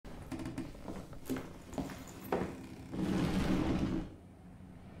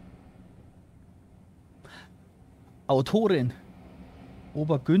Autorin.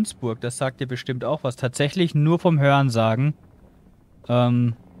 Obergünzburg, das sagt dir bestimmt auch was. Tatsächlich nur vom Hörensagen.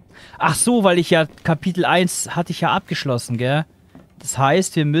 Ach so, weil ich ja Kapitel 1 hatte ich ja abgeschlossen, gell? Das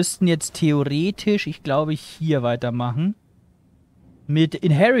heißt, wir müssten jetzt theoretisch, ich glaube, hier weitermachen. Mit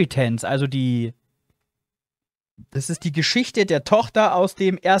Inheritance, also das ist die Geschichte der Tochter aus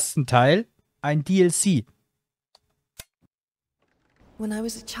dem ersten Teil. Ein DLC. When I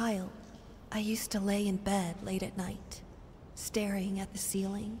was a child, I used to lay in bed late at night, staring at the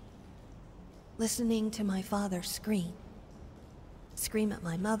ceiling, listening to my father scream. Scream at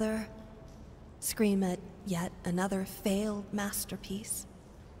my mother, scream at yet another failed masterpiece.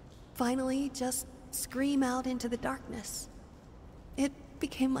 Finally, just scream out into the darkness. It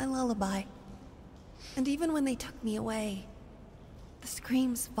became my lullaby. And even when they took me away, the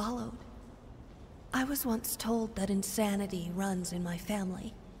screams followed. I was once told that insanity runs in my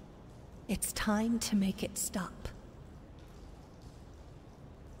family. It's time to make it stop.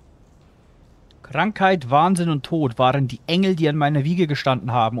 Krankheit, Wahnsinn und Tod waren die Engel, die an meiner Wiege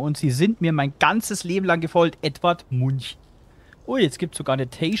gestanden haben. Und sie sind mir mein ganzes Leben lang gefolgt. Edward Munch. Oh, jetzt gibt es sogar eine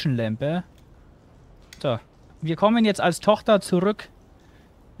Taschenlampe. So. Wir kommen jetzt als Tochter zurück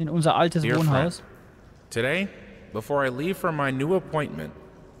in unser altes Wohnhaus. Today, before I leave for my new appointment,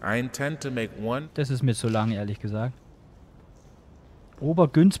 I intend to make one. Das ist mir zu lang, ehrlich gesagt.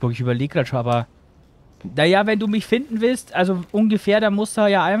 Obergünzburg, ich überlege gerade schon, aber... Naja, wenn du mich finden willst, also ungefähr, da musst du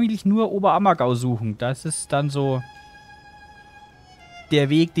ja eigentlich nur Oberammergau suchen. Das ist dann so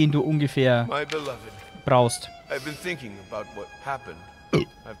der Weg, den du ungefähr brauchst.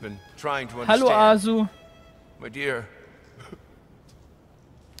 Hallo Asu. My dear.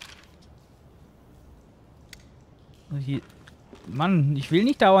 Mann, ich will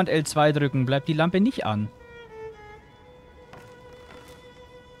nicht dauernd L2 drücken. Bleibt die Lampe nicht an.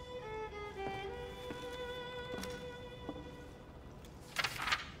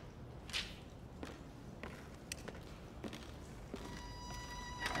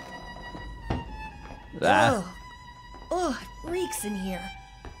 Oh, oh, it reeks in here.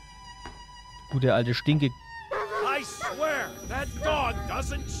 Gute alte Stinke. I swear, that dog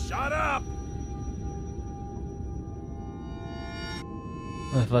doesn't shut up.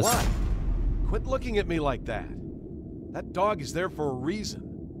 Was? What? Quit looking at me like that. That dog is there for a reason.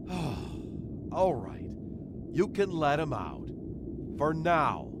 All right. You can let him out. For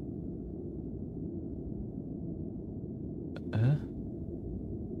now.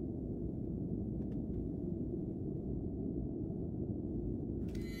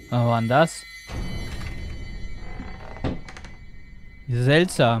 Was war denn das?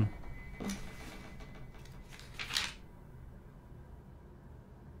 Seltsam.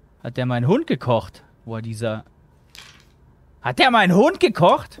 Hat der meinen Hund gekocht? Boah, dieser... Hat der meinen Hund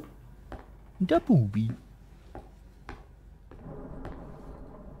gekocht? Der Bubi.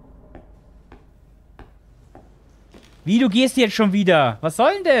 Wie, du gehst jetzt schon wieder? Was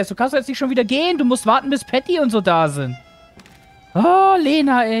soll denn das? Du kannst jetzt nicht schon wieder gehen. Du musst warten, bis Patty und so da sind. Oh,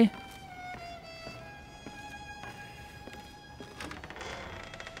 Lena, ey.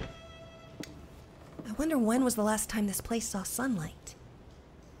 I wonder when was the last time this place saw sunlight?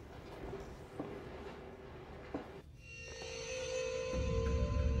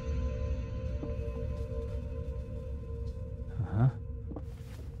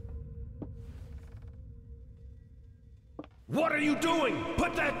 What are you doing?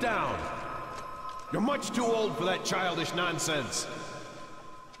 Put that down! You're much too old for that childish nonsense.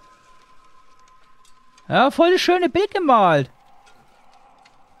 Ja, voll das schöne Bild gemalt.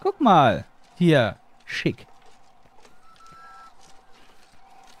 Guck mal. Hier. Schick.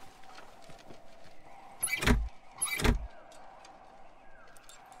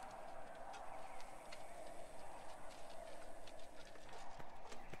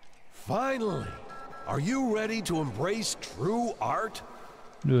 Finally. Are you ready to embrace true art?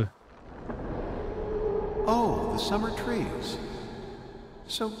 Nö. Oh, the summer trees.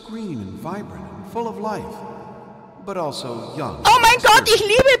 So green and vibrant and full of life, but also young. Oh mein Gott, ich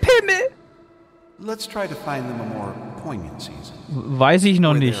liebe Pimmel! Let's try to find them a more poignant season. Weiß ich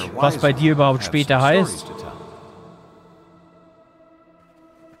noch nicht, was bei dir überhaupt später heißt.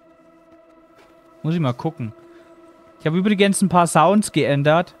 Muss ich mal gucken. Ich habe übrigens ein paar Sounds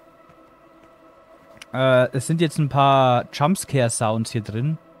geändert. Es sind jetzt ein paar Jumpscare-Sounds hier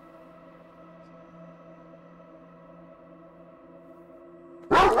drin.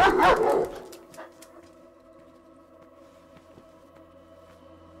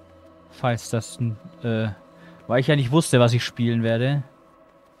 Falls das, weil ich ja nicht wusste, was ich spielen werde.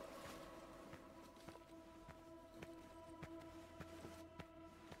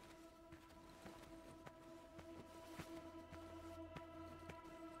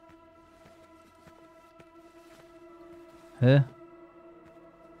 Hä?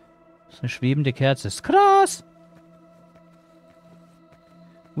 Das ist eine schwebende Kerze. Das ist krass!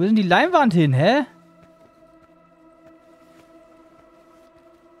 Wo ist denn die Leinwand hin, hä?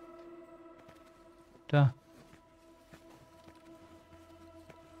 Da.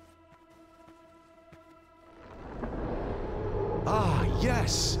 Ah,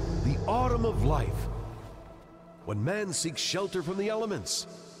 yes, the autumn of life. When man seeks shelter from the elements.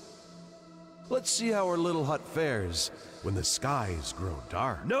 Let's see how our little hut fares when the skies grow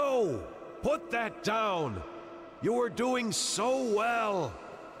dark. No! Put that down! You are doing so well!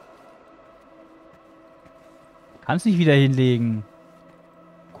 Kannst nicht wieder hinlegen.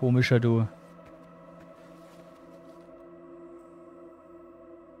 Komischer du.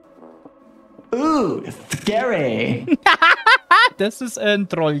 Scary. Das ist ein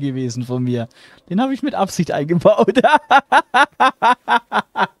Troll gewesen von mir. Den habe ich mit Absicht eingebaut.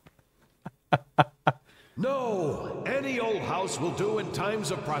 No, any old house will do in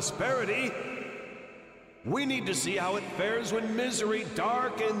times of prosperity. We need to see how it fares when misery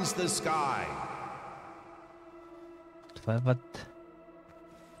darkens the sky. Was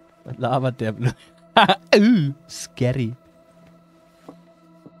labert der? Scary.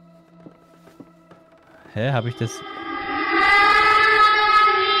 Hä, habe ich das?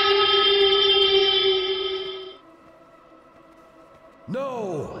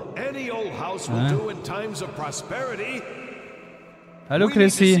 No, any old house will do in times of prosperity. Hallo We need to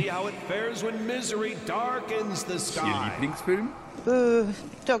see Chrissy. how it fares when misery darkens the Ihr sky. Lieblingsfilm?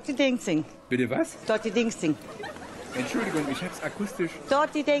 Dirty Dancing. Bitte was? Dirty Dancing. Entschuldigung, ich hab's akustisch.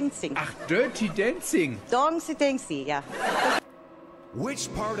 Dirty Dancing. Ach, Dirty Dancing. Dirty Dancing, ja.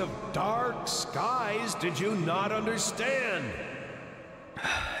 Which part of dark skies did you not understand?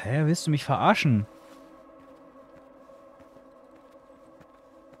 Hä, willst du mich verarschen?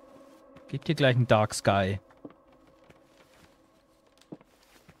 Gib dir gleich einen Dark Sky.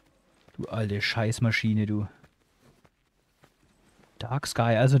 Du alte Scheißmaschine, du. Dark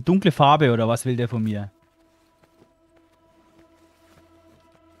Sky, also dunkle Farbe oder was will der von mir?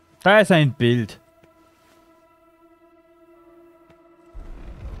 Da ist ein Bild.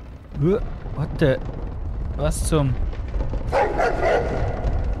 What the... Was zum...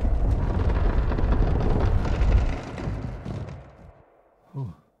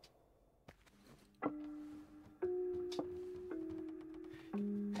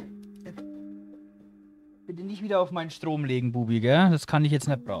 Bitte nicht wieder auf meinen Strom legen, Bubi, gell? Das kann ich jetzt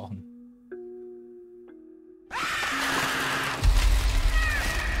nicht brauchen.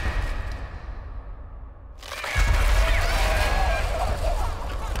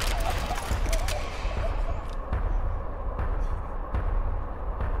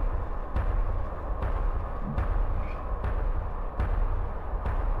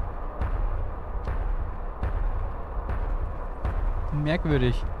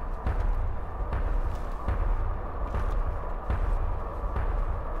 Merkwürdig.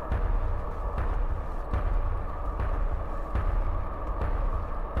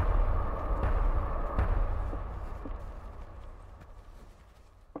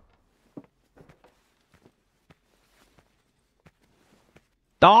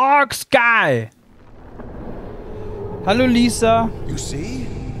 Dark Sky! Hallo Lisa. You see?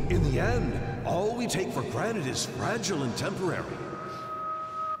 In the end, all we take for granted is fragile and temporary.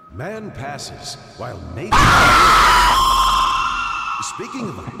 Man passes while nature... Speaking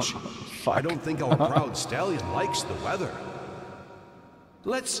of which, I don't think our proud stallion likes the weather.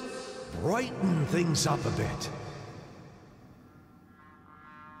 Let's brighten things up a bit.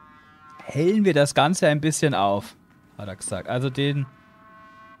 Hellen wir das Ganze ein bisschen auf, hat er gesagt. Also den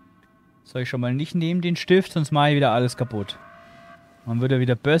soll ich schon mal nicht nehmen, den Stift, sonst mache ich wieder alles kaputt. Dann wird er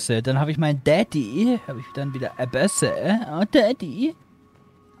wieder böse. Dann habe ich meinen Daddy, habe ich dann wieder böse. Oh, Daddy.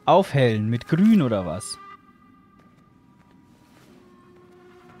 Aufhellen mit grün oder was?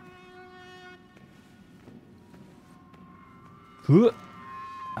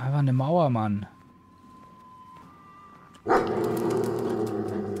 Einfach eine Mauer, Mann.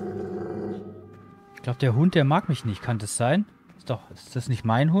 Ich glaube, der Hund, der mag mich nicht. Kann das sein? Ist das nicht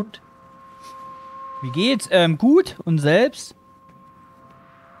mein Hund? Wie geht's? Gut. Und selbst?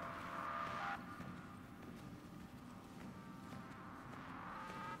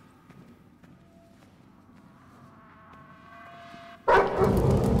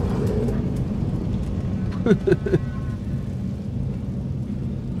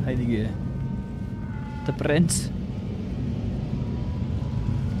 Heilige. Da brennt's.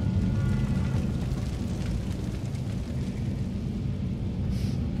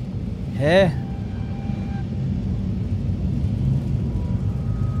 Hä?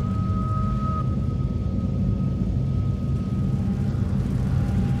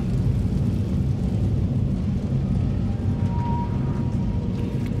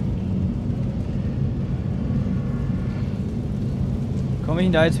 komme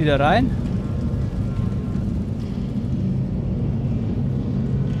ich denn da jetzt wieder rein?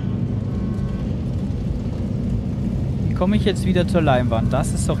 Wie komme ich jetzt wieder zur Leinwand?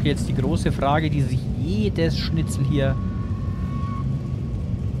 Das ist doch jetzt die große Frage, die sich jedes Schnitzel hier...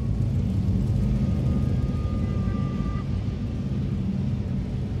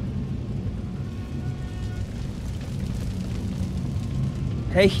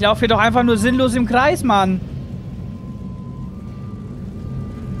 Hey, ich laufe hier doch einfach nur sinnlos im Kreis, Mann.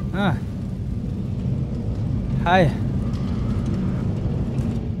 Ah. Hi.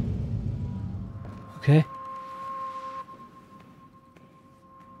 Okay.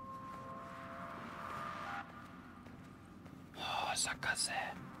 Oh, Sackgasse.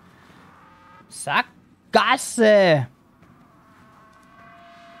 Sackgasse!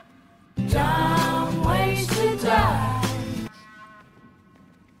 Dumb ways to die.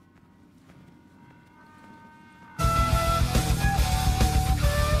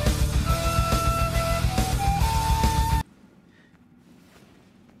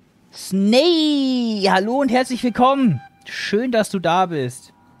 Snee! Hallo und herzlich willkommen. Schön, dass du da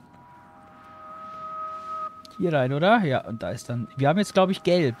bist. Hier rein, oder? Ja, und da ist dann... Wir haben jetzt, glaube ich,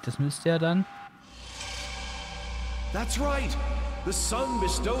 gelb. Das müsste ja dann... That's right. The sun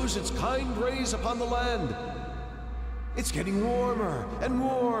bestows its kind rays upon the land. It's getting warmer and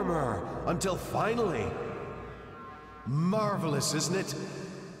warmer until finally... Marvelous, isn't it?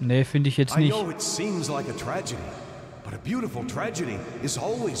 Nee, finde ich jetzt I nicht. know it seems like a tragedy, but a beautiful tragedy is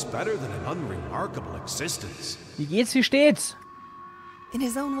always better than an unremarkable existence. Wie geht's, wie steht's? In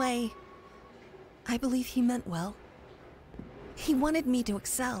his own way, I believe he meant well. He wanted me to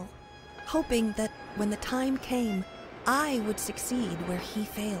excel, hoping that when the time came, I would succeed where he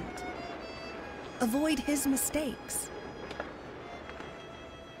failed. Avoid his mistakes.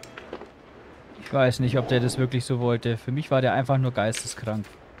 Ich weiß nicht, ob der das wirklich so wollte. Für mich war der einfach nur geisteskrank.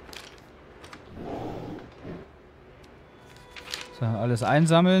 So, alles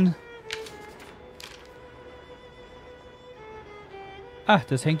einsammeln. Ach,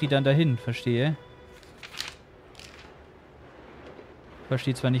 das hängt die dann dahin, verstehe. Ich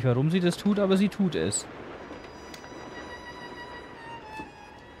verstehe zwar nicht, warum sie das tut, aber sie tut es.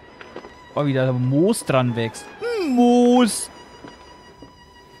 Oh, wie da Moos dran wächst. Moos!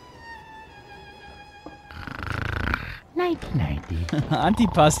 Nighty, nighty.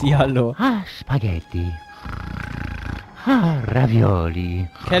 Antipasti, hallo. Ah, Spaghetti. Ah, Ravioli.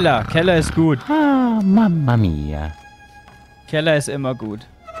 Keller, Keller ist gut. Ah, Mamma mia. Keller ist immer gut.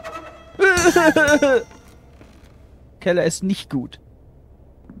 Keller ist nicht gut.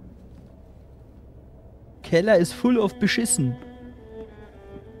 Keller ist full of beschissen.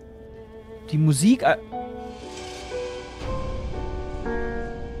 Die Musik...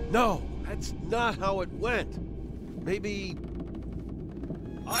 No, that's not how it went. Maybe...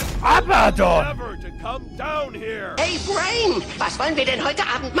 Never to come down here. Hey Brain, was wollen wir denn heute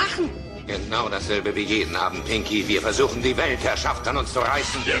Abend machen? Genau dasselbe wie jeden Abend, Pinky. Wir versuchen, die Weltherrschaft an uns zu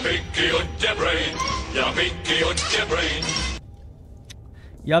reißen. Der Pinky und der Brain. Ja, Pinky und der Brain.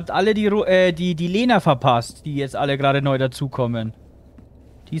 Ihr habt alle die Lena verpasst, die jetzt alle gerade neu dazukommen.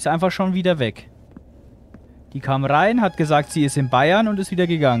 Die ist einfach schon wieder weg. Die kam rein, hat gesagt, sie ist in Bayern und ist wieder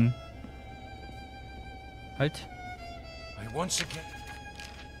gegangen. Halt. I once again.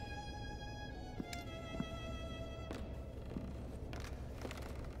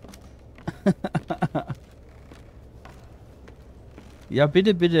 Ja,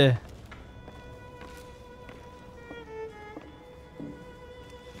 bitte, bitte.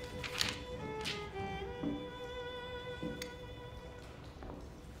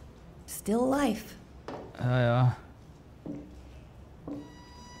 Still life. Ja, ja.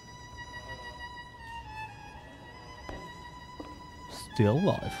 Still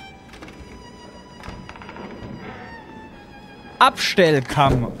life.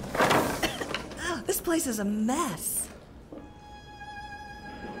 Abstellkammer. This place is a mess.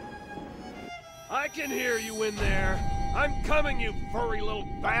 I can hear you in there. I'm coming, you furry little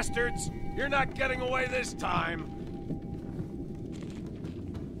bastards. You're not getting away this time.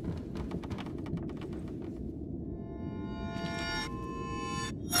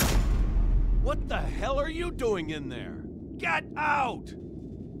 What the hell are you doing in there? Get out!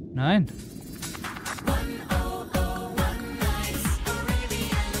 Nein.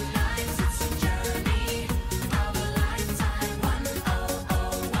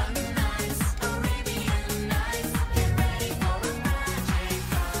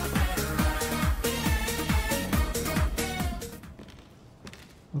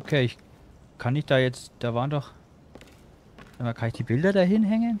 Okay, kann ich da jetzt... Da waren doch... Kann ich die Bilder dahin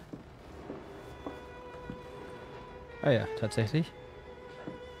hängen? Ah ja, tatsächlich.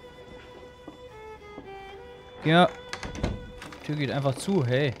 Ja. Tür geht einfach zu,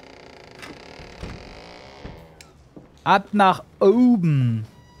 hey. Ab nach oben.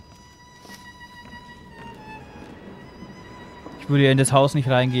 Ich würde ja in das Haus nicht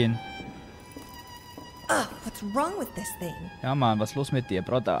reingehen. Ah, what's wrong with this thing? Ja, Mann, was ist los mit dir,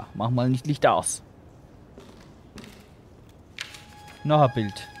 Bruder? Mach mal nicht Licht aus. Noch ein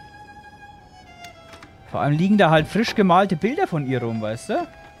Bild. Vor allem liegen da halt frisch gemalte Bilder von ihr rum, weißt du?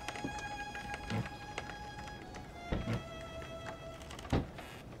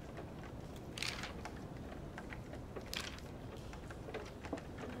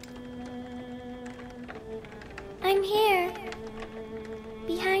 I'm here.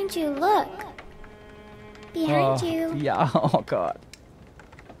 Behind you, look. Behind you. Ja, oh Gott.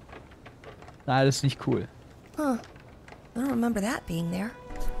 Nein, das ist nicht cool. Huh. I don't remember that being there.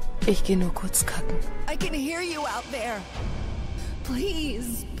 Ich gehe nur kurz kacken. I can hear you out there.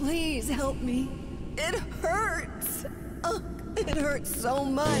 Please, please help me. It hurts. Oh, it hurts so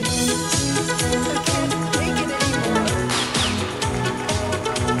much. I can't take it anymore.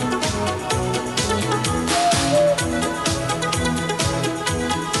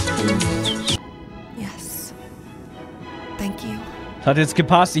 Yes. Thank you. Das hat jetzt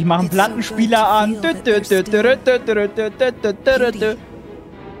gepasst. Ich mache einen Plattenspieler an.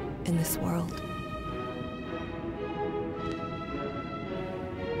 In this world.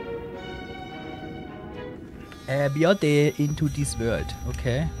 Beauty into this world.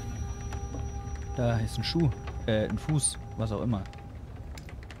 Okay. Da ist ein Schuh. Ein Fuß. Was auch immer.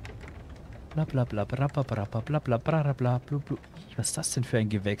 Bla bla bla bla bla bla bla bla bla bla bla. Was ist das denn für ein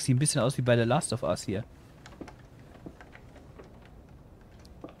Gewächs? Sieht ein bisschen aus wie bei The Last of Us hier.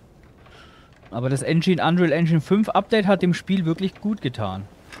 Aber das Unreal Engine 5 Update hat dem Spiel wirklich gut getan.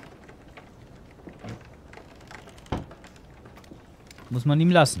 Muss man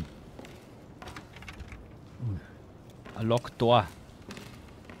ihm lassen. A locked door.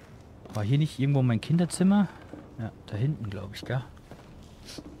 War hier nicht irgendwo mein Kinderzimmer? Ja, da hinten, glaube ich, gell?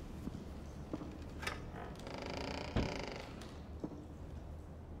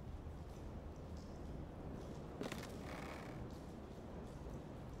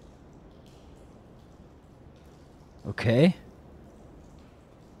 Okay.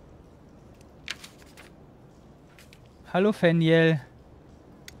 Hallo, Feniel.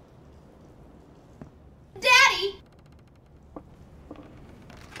 Daddy!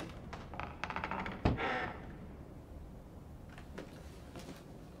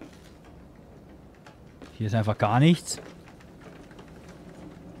 Hier ist einfach gar nichts.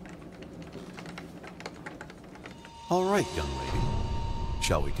 All right, young lady.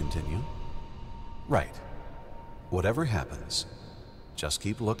 Shall we continue? Right. Whatever happens, just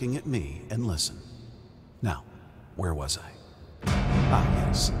keep looking at me and listen. Now, where was I? Ah,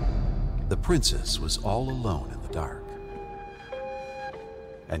 yes. The princess was all alone in the dark.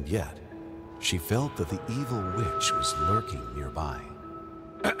 And yet, she felt that the evil witch was lurking nearby.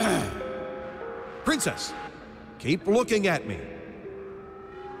 Princess, keep looking at me.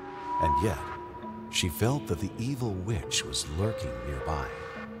 And yet, she felt that the evil witch was lurking nearby.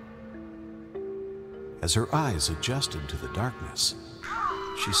 As her eyes adjusted to the darkness,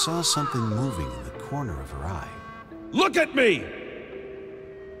 she saw something moving in the corner of her eye. Look at me!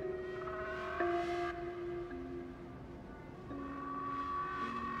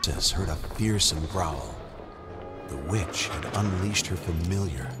 Princess heard a fearsome growl. The witch had unleashed her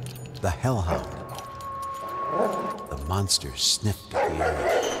familiar, the hellhound. The monster sniffed at the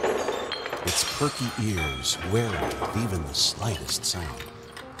air, its perky ears wary of even the slightest sound.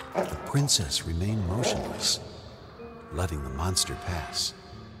 The princess remained motionless, letting the monster pass.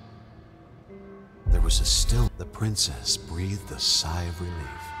 There was a still. The princess breathed a sigh of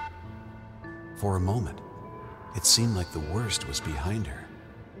relief. For a moment, it seemed like the worst was behind her.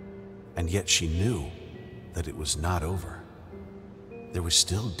 And yet she knew that it was not over. There was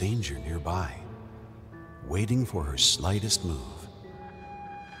still danger nearby, waiting for her slightest move.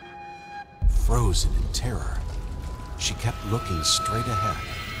 Frozen in terror, she kept looking straight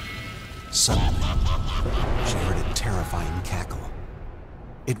ahead. Suddenly, she heard a terrifying cackle.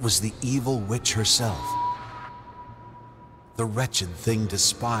 It was the evil witch herself. The wretched thing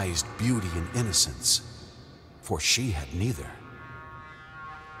despised beauty and innocence, for she had neither.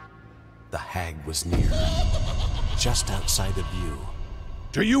 The hag was near, just outside of view.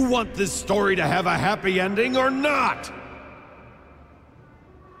 Do you want this story to have a happy ending or not?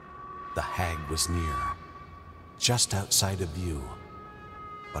 The hag was near, just outside of view.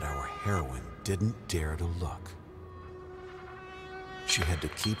 But our heroine didn't dare to look. She had to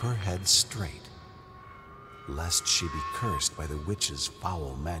keep her head straight, lest she be cursed by the witch's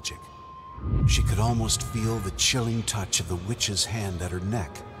foul magic. She could almost feel the chilling touch of the witch's hand at her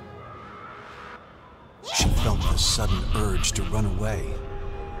neck. She felt the sudden urge to run away,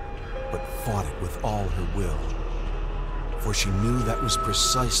 but fought it with all her will, for she knew that was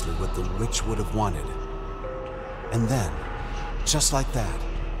precisely what the witch would have wanted. And then, just like that,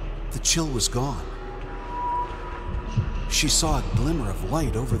 the chill was gone. She saw a glimmer of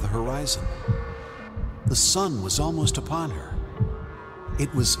light over the horizon. The sun was almost upon her.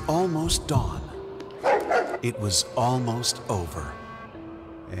 It was almost dawn. It was almost over.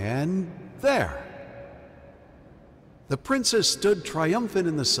 And there. The princess stood triumphant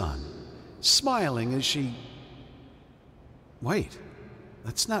in the sun, smiling as she... Wait,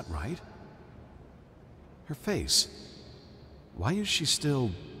 that's not right. Her face. Why is she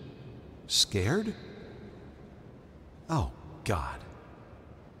still... scared? Oh, God.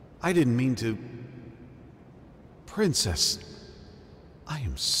 I didn't mean to... Princess, I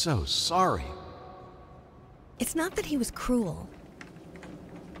am so sorry. It's not that he was cruel.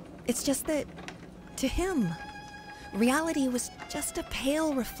 It's just that, to him, reality was just a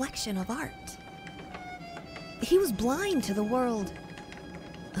pale reflection of art. He was blind to the world,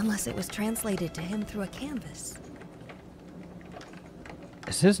 unless it was translated to him through a canvas.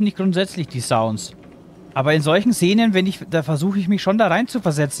 Es ist nicht grundsätzlich die Sounds. Aber in solchen Szenen, da versuche ich mich schon da rein zu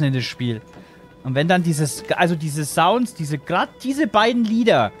versetzen in das Spiel. Und wenn dann diese Sounds, gerade diese beiden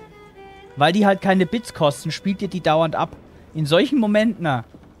Lieder, weil die halt keine Bits kosten, spielt ihr die dauernd ab. In solchen Momenten, na.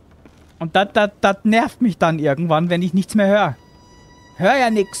 Und das nervt mich dann irgendwann, wenn ich nichts mehr höre. Hör ja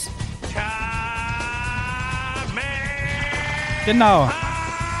nix. Genau.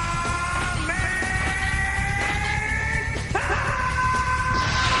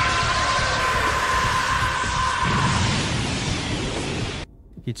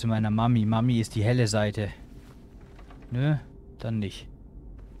 Geh zu meiner Mami. Mami ist die helle Seite. Nö, dann nicht.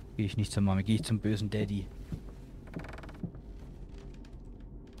 Gehe ich nicht zur Mami, gehe ich zum bösen Daddy.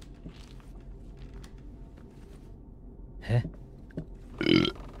 Hä?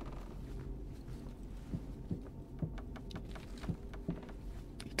 Wie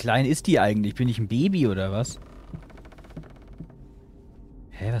klein ist die eigentlich? Bin ich ein Baby oder was?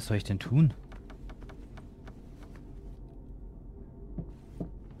 Hä, was soll ich denn tun?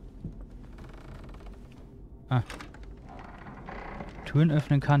 Ah. Türen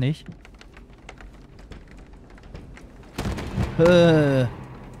öffnen kann ich.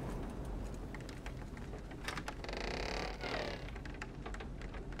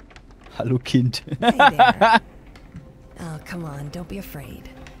 Hallo Kind. Hey there. Oh, come on, don't be afraid.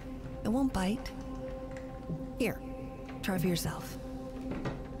 It won't bite. Here, try for yourself.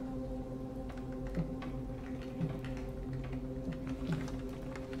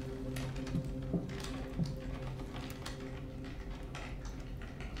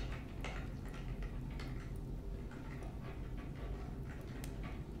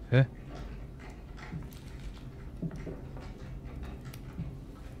 Hä?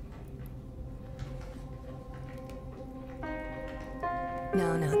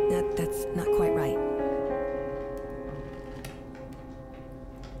 No, that's not quite right.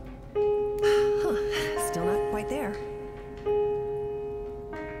 Still not quite there.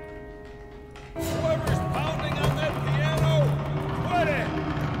 Whoever's pounding on that piano, quit it!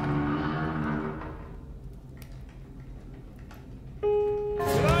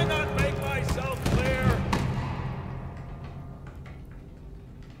 Did I not make myself clear?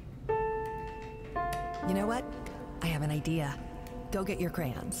 You know what? I have an idea. Go get your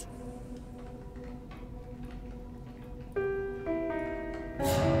crayons.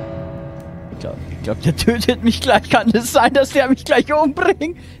 Ich glaube, der tötet mich gleich. Kann es sein, dass der mich gleich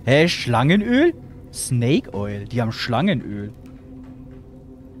umbringt? Hä, Schlangenöl? Snake Oil. Die haben Schlangenöl.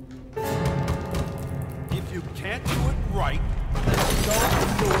 If you can't do it right, then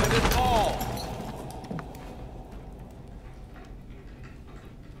don't do it at all.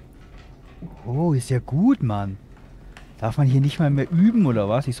 Oh, ist ja gut, Mann. Darf man hier nicht mal mehr üben, oder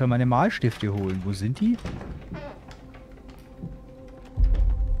was? Ich soll meine Malstifte holen. Wo sind die?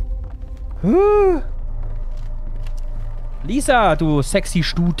 Lisa, du sexy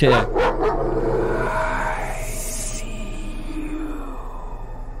Stute.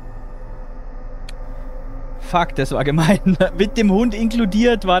 Fuck, das war gemein. Mit dem Hund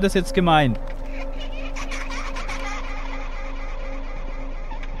inkludiert war das jetzt gemein.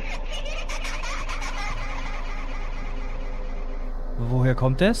 Woher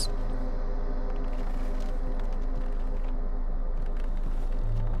kommt es?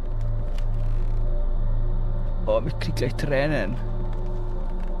 Oh, ich krieg gleich Tränen.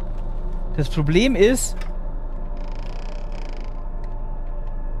 Das Problem ist,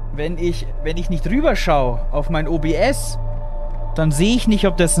 wenn ich nicht rüber schaue auf mein OBS, dann sehe ich nicht,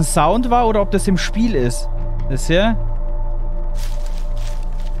 ob das ein Sound war oder ob das im Spiel ist. Das ja?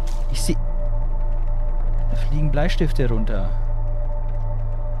 Ich sehe... Da fliegen Bleistifte runter.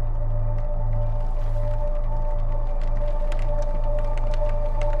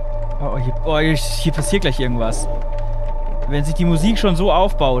 Hier passiert gleich irgendwas. Wenn sich die Musik schon so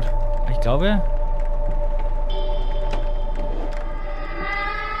aufbaut. Ich glaube...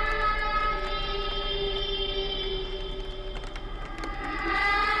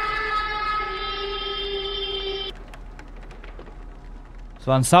 Das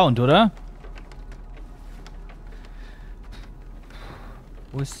war ein Sound, oder?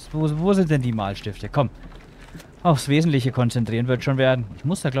 Wo sind denn die Malstifte? Komm. Aufs Wesentliche konzentrieren wird schon werden. Ich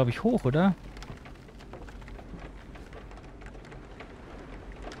muss da, glaube ich, hoch, oder?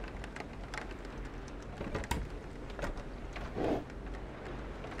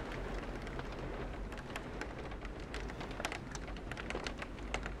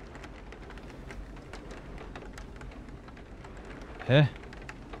 Hä?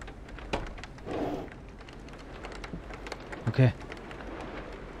 Okay.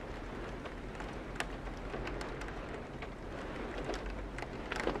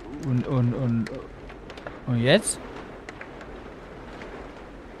 Und jetzt?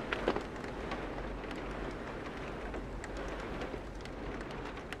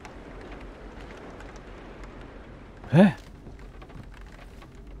 Hä?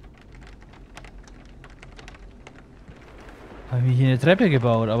 Haben wir hier eine Treppe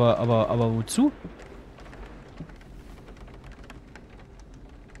gebaut, aber wozu?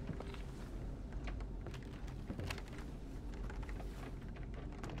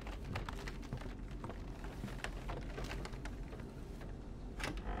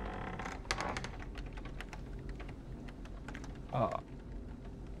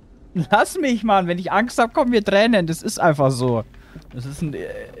 Lass mich, Mann. Wenn ich Angst habe, kommen mir Tränen. Das ist einfach so. Das ist ein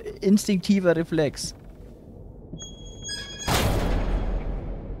instinktiver Reflex.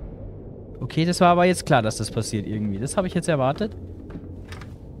 Okay, das war aber jetzt klar, dass das passiert irgendwie. Das habe ich jetzt erwartet.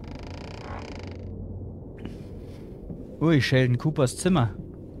 Ui, Sheldon Coopers Zimmer.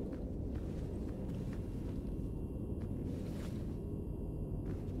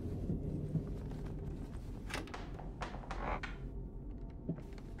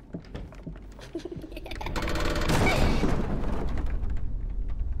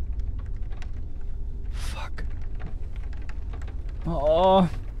 Fuck. Oh.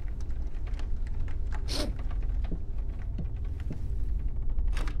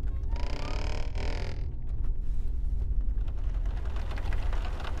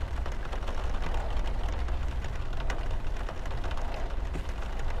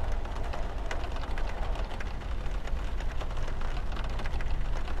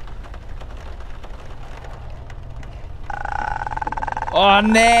 Oh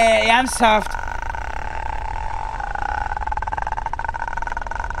nee, ernsthaft?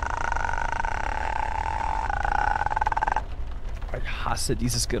 Ich hasse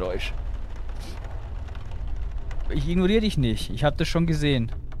dieses Geräusch. Ich ignoriere dich nicht. Ich habe das schon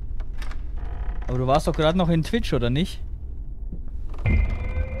gesehen. Aber du warst doch gerade noch in Twitch, oder nicht?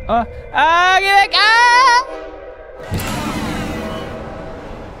 Oh. Ah, geh weg!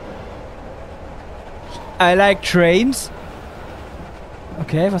 Ah! I like trains.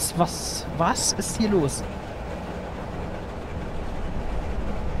 Okay, was ist hier los?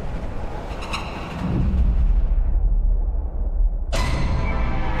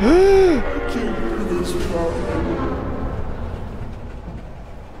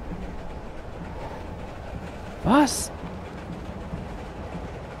 Was?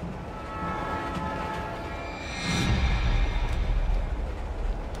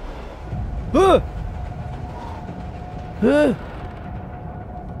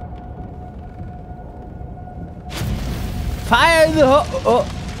 Fire in the hole! Oh!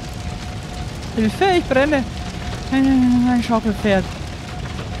 Hilfe, ich brenne! Ein Schaukelpferd.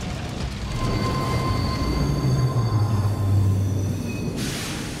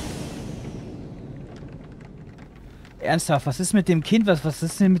 Ernsthaft, was ist mit dem Kind? Was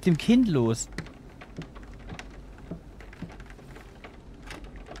ist denn mit dem Kind los?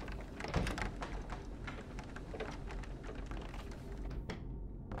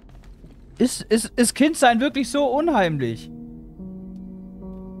 Ist Kindsein wirklich so unheimlich?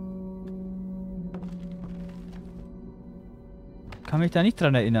 Kann mich da nicht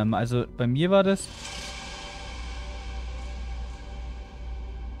dran erinnern. Also bei mir war das...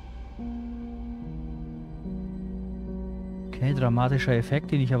 Okay, dramatischer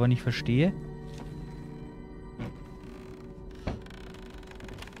Effekt, den ich aber nicht verstehe.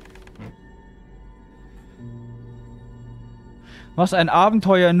 Was ein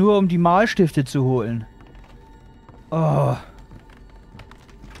Abenteuer, nur um die Malstifte zu holen. Oh.